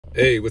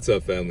Hey, what's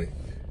up, family?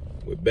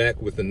 We're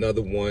back with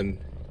another one.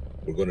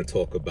 We're going to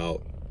talk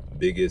about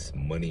biggest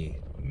money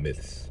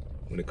myths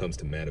when it comes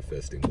to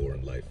manifesting more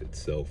in life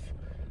itself.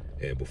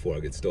 And before I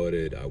get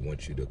started, I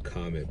want you to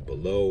comment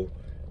below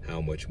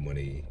how much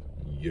money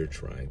you're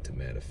trying to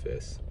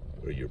manifest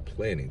or you're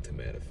planning to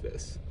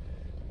manifest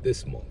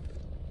this month.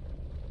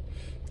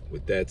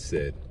 With that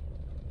said,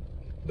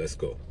 let's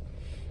go.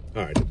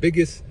 All right, the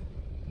biggest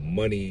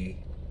money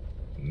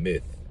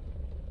myth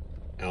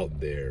out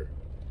there,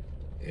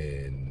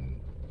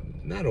 and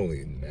not only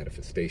in the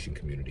manifestation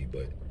community,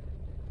 but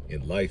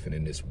in life and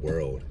in this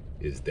world,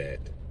 is that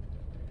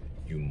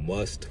you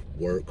must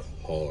work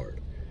hard.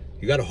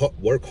 You got to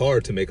work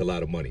hard to make a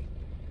lot of money.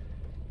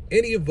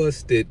 Any of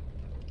us that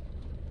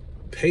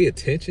pay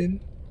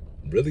attention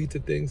really to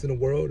things in the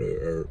world,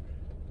 or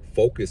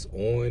focus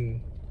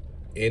on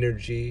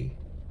energy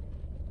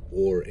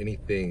or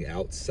anything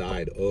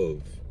outside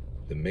of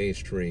the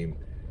mainstream,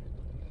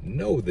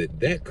 know that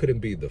that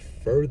couldn't be the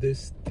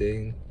furthest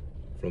thing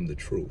from the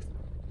truth.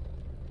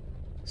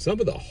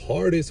 Some of the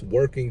hardest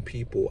working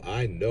people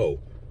I know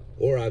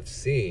or I've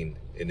seen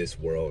in this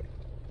world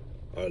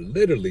are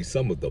literally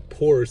some of the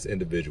poorest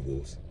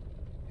individuals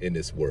in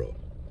this world.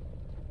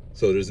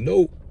 So there's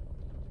no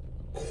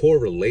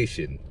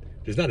correlation,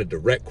 there's not a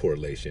direct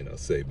correlation, I'll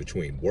say,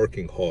 between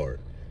working hard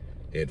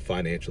and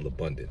financial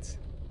abundance.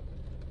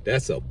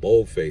 That's a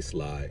bold-faced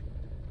lie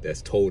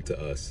that's told to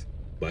us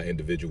by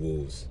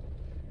individuals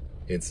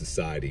in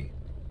society,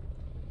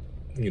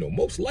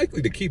 most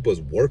likely to keep us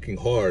working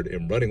hard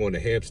and running on the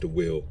hamster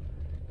wheel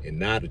and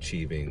not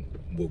achieving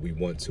what we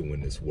want to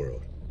in this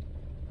world.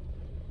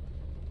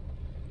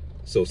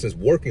 So since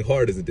working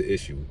hard isn't the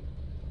issue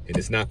and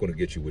it's not going to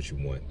get you what you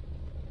want,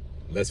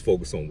 let's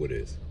focus on what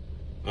is.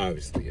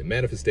 Obviously, in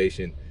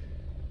manifestation,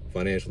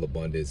 financial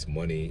abundance,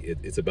 money,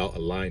 it's about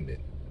alignment.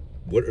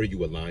 What are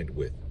you aligned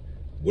with?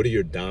 What are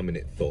your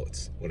dominant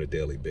thoughts on a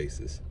daily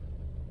basis?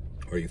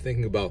 Are you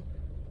thinking about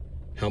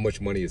how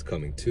much money is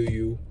coming to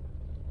you?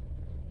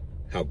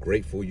 How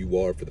grateful you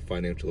are for the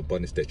financial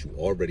abundance that you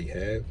already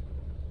have?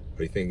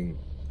 Are you thinking,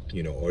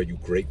 are you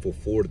grateful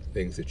for the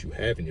things that you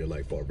have in your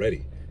life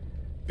already?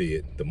 Be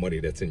it the money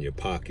that's in your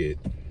pocket,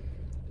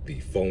 the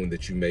phone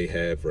that you may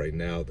have right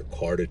now, the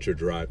car that you're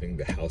driving,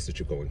 the house that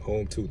you're going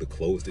home to, the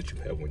clothes that you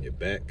have on your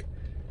back.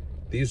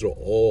 These are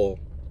all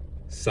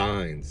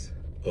signs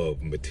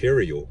of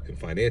material and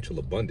financial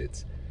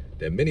abundance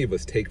that many of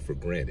us take for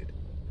granted.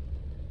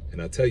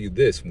 And I'll tell you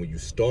this, when you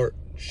start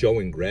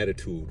showing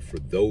gratitude for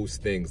those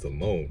things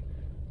alone,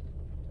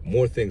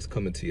 more things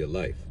come into your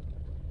life.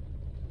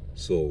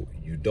 So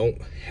you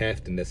don't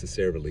have to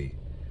necessarily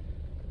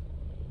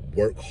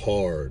work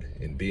hard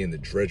and be in the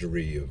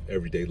drudgery of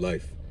everyday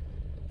life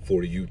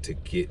for you to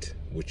get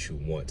what you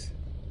want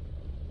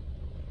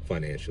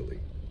financially.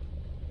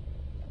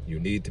 You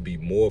need to be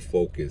more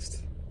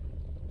focused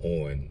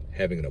on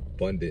having an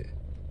abundant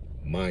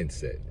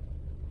mindset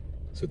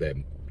so that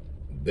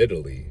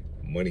literally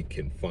money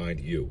can find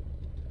you.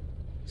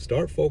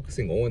 Start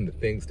focusing on the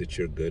things that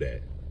you're good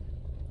at,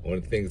 on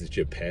the things that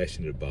you're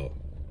passionate about.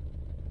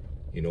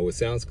 It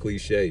sounds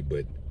cliche,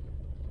 but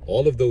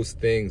all of those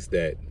things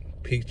that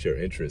piqued your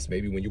interest,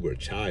 maybe when you were a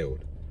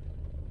child,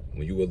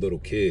 when you were a little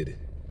kid,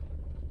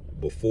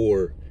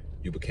 before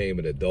you became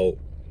an adult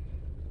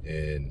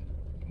and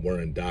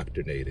were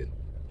indoctrinated,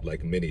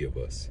 like many of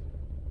us,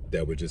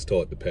 that were just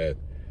taught the path,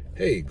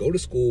 hey, go to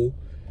school,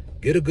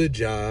 get a good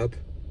job,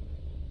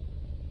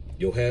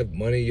 you'll have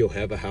money, you'll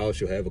have a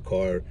house, you'll have a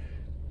car,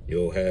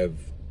 you'll have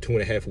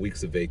 2.5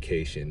 weeks of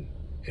vacation,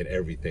 and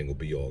everything will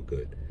be all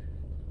good.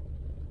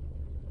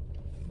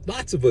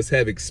 Lots of us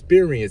have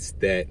experienced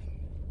that,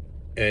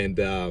 and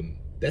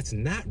that's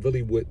not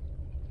really what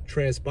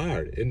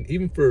transpired. And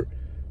even for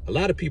a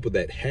lot of people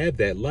that have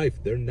that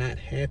life, they're not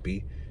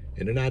happy,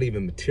 and they're not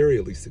even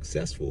materially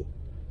successful.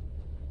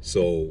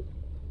 So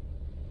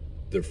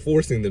they're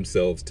forcing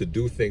themselves to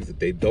do things that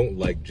they don't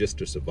like just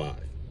to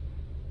survive.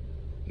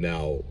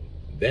 Now,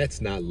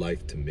 that's not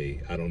life to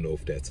me. I don't know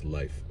if that's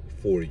life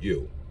for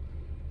you.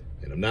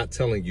 And I'm not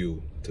telling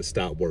you to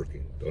stop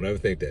working. Don't ever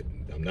think that.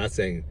 I'm not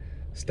saying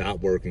stop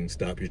working,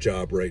 stop your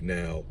job right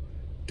now,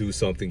 do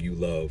something you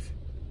love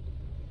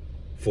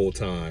full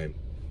time.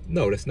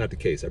 No, that's not the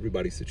case.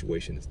 Everybody's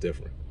situation is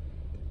different.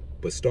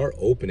 But start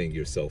opening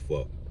yourself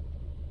up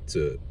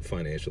to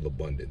financial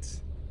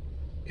abundance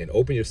and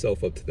open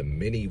yourself up to the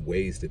many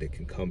ways that it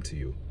can come to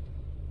you.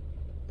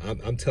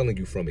 I'm telling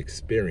you from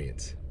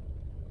experience.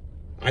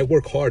 I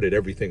work hard at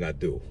everything I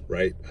do,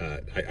 right?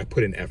 I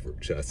put in effort,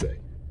 should I say.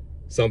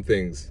 Some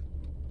things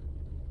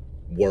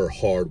were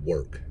hard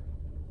work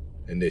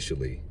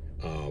initially,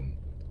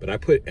 but I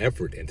put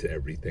effort into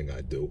everything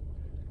I do.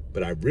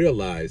 But I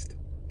realized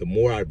the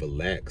more I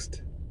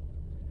relaxed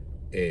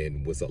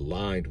and was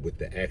aligned with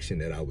the action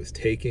that I was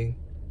taking,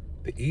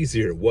 the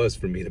easier it was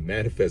for me to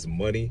manifest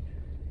money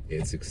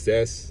and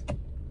success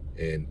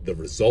and the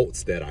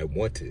results that I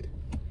wanted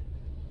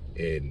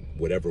in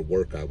whatever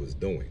work I was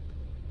doing.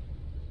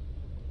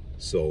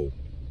 So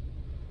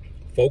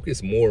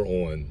focus more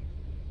on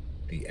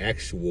the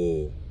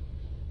actual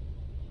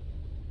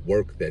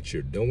work that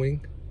you're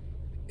doing,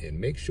 and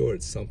make sure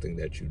it's something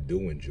that you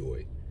do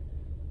enjoy.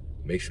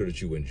 Make sure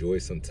that you enjoy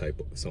some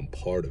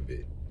part of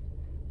it.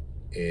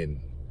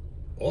 And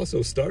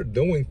also start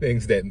doing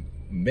things that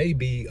may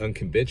be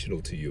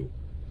unconventional to you.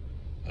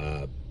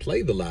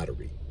 Play the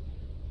lottery.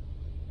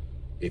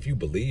 If you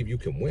believe you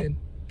can win,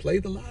 play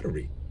the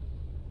lottery.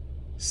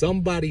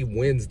 Somebody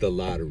wins the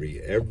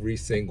lottery every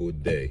single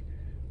day,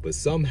 but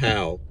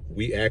somehow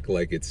we act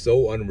like it's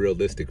so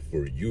unrealistic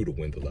for you to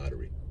win the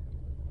lottery.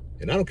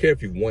 And I don't care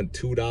if you've won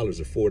 $2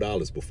 or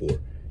 $4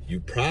 before. You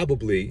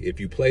probably, if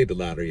you played the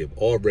lottery, have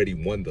already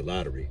won the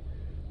lottery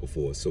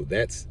before. So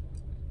that's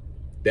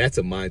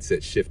a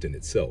mindset shift in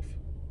itself.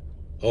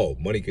 Oh,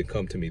 money can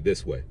come to me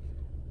this way.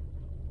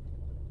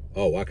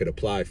 Oh, I could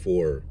apply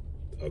for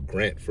a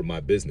grant for my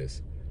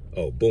business.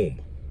 Oh, boom,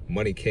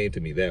 money came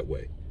to me that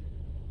way.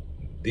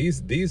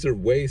 These are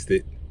ways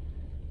that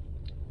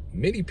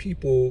many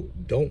people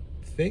don't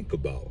think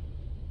about.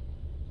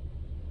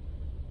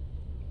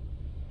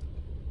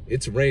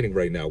 It's raining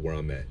right now where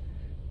I'm at,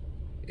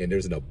 and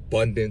there's an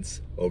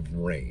abundance of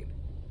rain.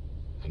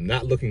 I'm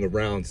not looking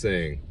around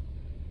saying,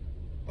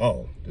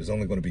 oh, there's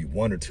only going to be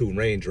 1 or 2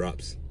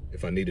 raindrops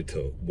if I needed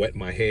to wet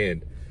my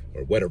hand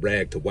or wet a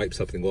rag to wipe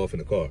something off in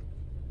the car.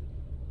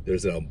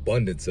 There's an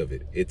abundance of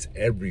it. It's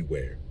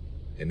everywhere.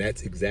 And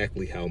that's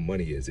exactly how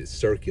money is. It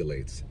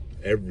circulates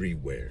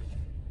everywhere.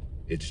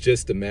 It's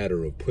just a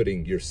matter of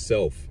putting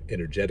yourself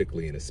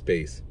energetically in a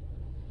space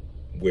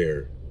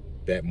where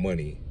that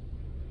money,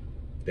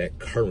 that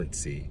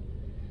currency,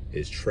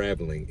 is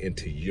traveling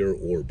into your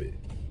orbit.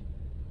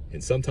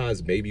 And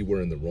sometimes maybe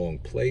we're in the wrong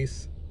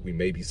place. We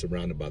may be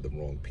surrounded by the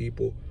wrong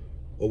people,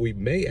 or we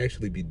may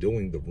actually be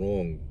doing the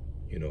wrong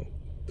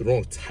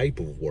type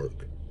of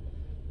work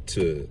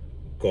to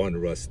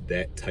garner us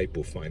that type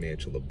of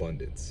financial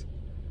abundance.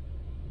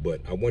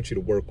 But I want you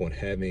to work on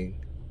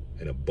having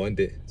an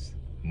abundance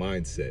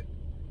mindset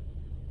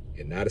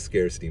and not a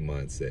scarcity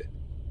mindset,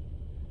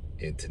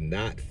 and to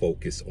not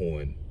focus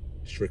on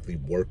strictly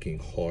working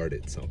hard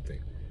at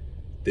something.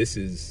 This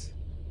is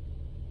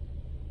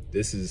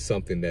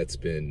something that's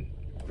been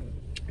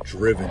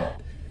driven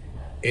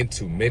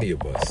into many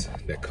of us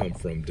that come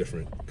from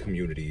different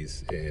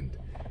communities, and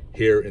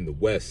here in the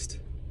West,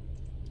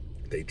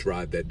 they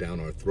drive that down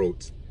our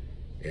throats,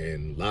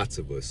 and lots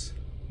of us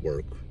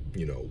work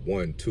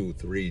 1, 2,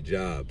 3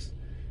 jobs,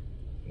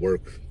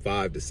 work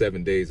 5 to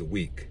 7 days a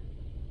week,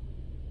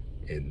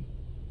 and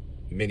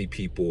many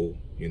people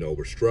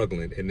were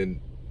struggling. And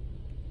then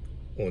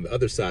on the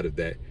other side of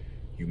that,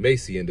 you may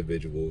see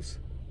individuals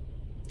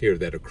here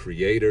that are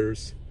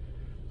creators,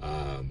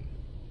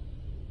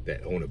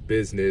 that own a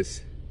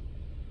business,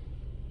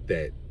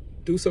 that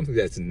do something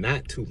that's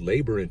not too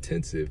labor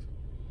intensive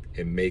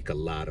and make a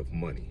lot of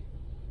money.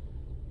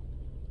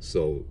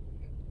 So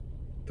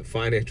the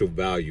financial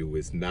value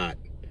is not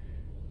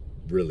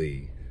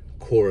really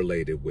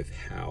correlated with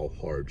how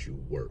hard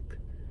you work.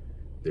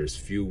 There's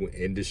few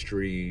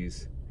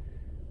industries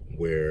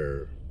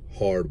where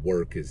hard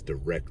work is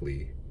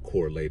directly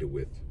correlated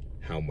with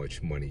how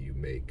much money you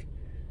make.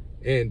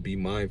 And be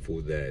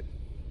mindful that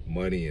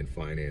money and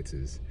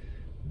finances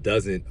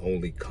doesn't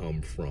only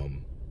come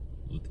from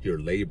your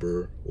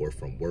labor or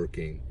from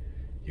working.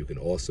 You can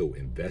also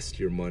invest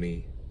your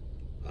money.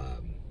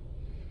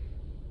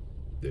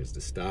 There's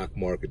the stock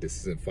market. This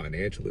isn't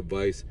financial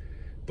advice,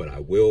 but I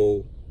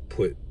will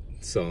put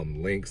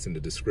some links in the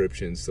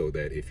description so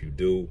that if you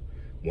do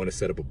want to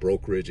set up a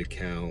brokerage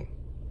account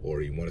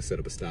or you want to set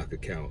up a stock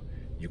account,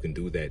 you can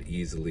do that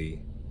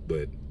easily.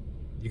 But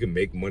you can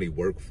make money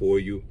work for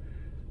you.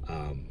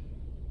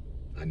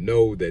 I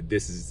know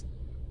that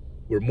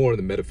we're more on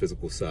the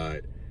metaphysical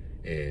side,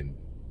 and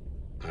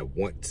I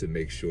want to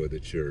make sure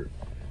that you're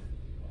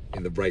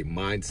in the right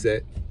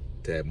mindset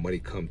to have money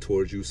come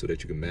towards you so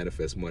that you can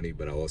manifest money.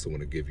 But I also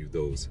want to give you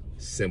those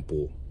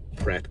simple,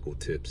 practical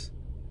tips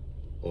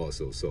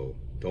also. So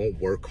don't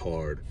work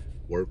hard,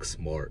 work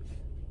smart,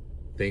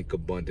 think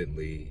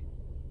abundantly,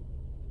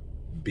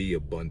 be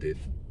abundant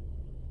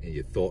in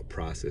your thought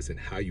process and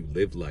how you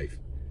live life,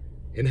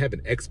 and have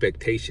an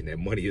expectation that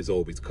money is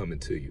always coming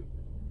to you.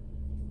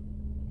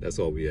 That's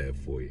all we have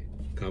for you.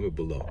 Comment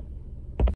below.